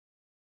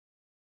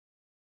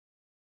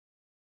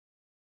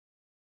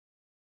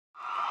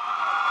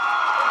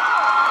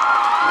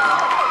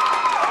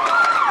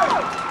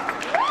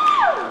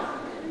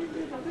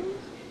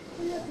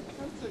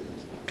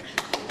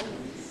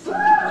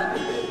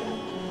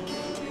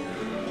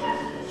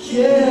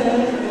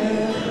Yeah.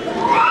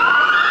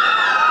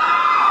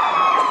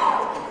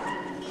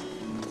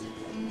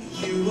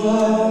 You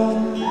are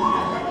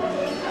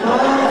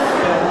my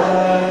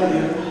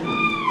fire,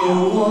 the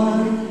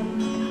one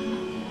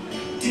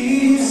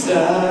desire,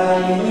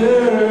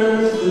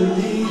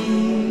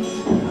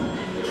 believe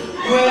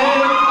when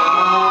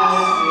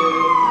I say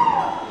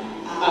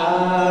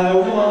I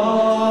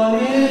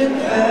want it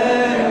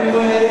that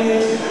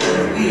way.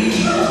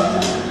 We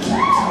are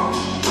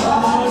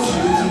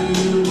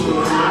two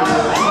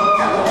worlds,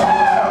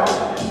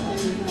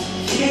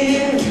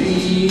 can't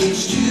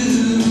reach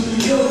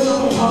to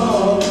your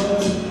heart.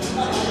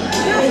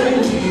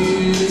 When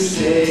you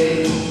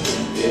say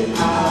that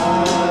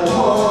I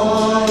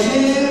want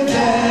it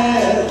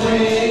that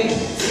way,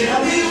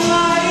 tell me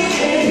why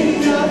it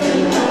ain't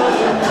nothing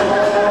but a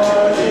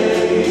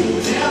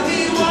heartache. Tell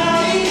me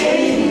why it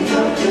ain't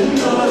nothing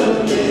but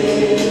a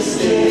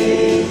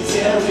mistake.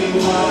 Tell me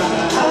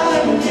why I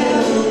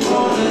never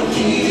wanna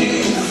hear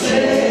you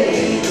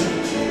say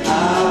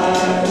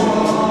I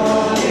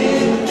want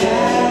it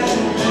that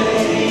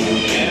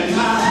way. And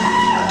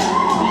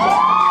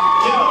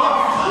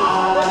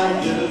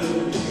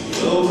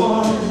the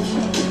one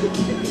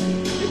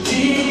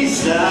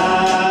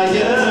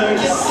desire,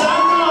 yes I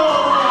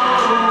know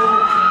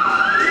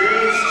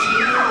it's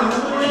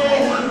too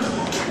late,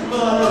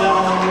 but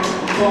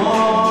I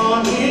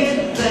want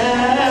it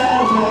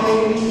that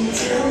way.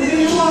 Tell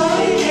me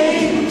why it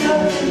ain't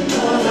nothing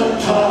but a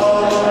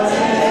heartache.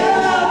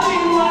 Tell me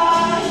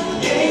why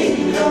it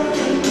ain't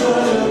nothing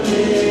but a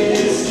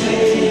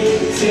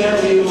mistake. Tell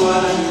me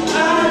why I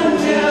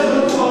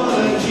never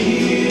wanna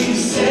hear you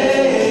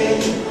say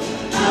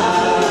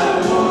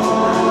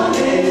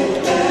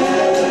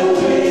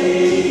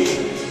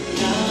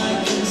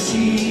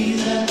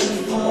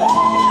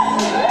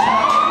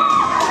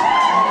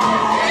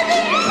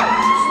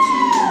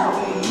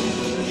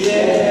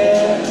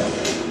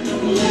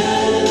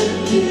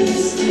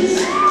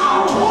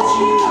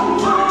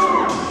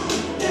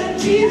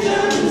deep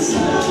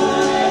inside.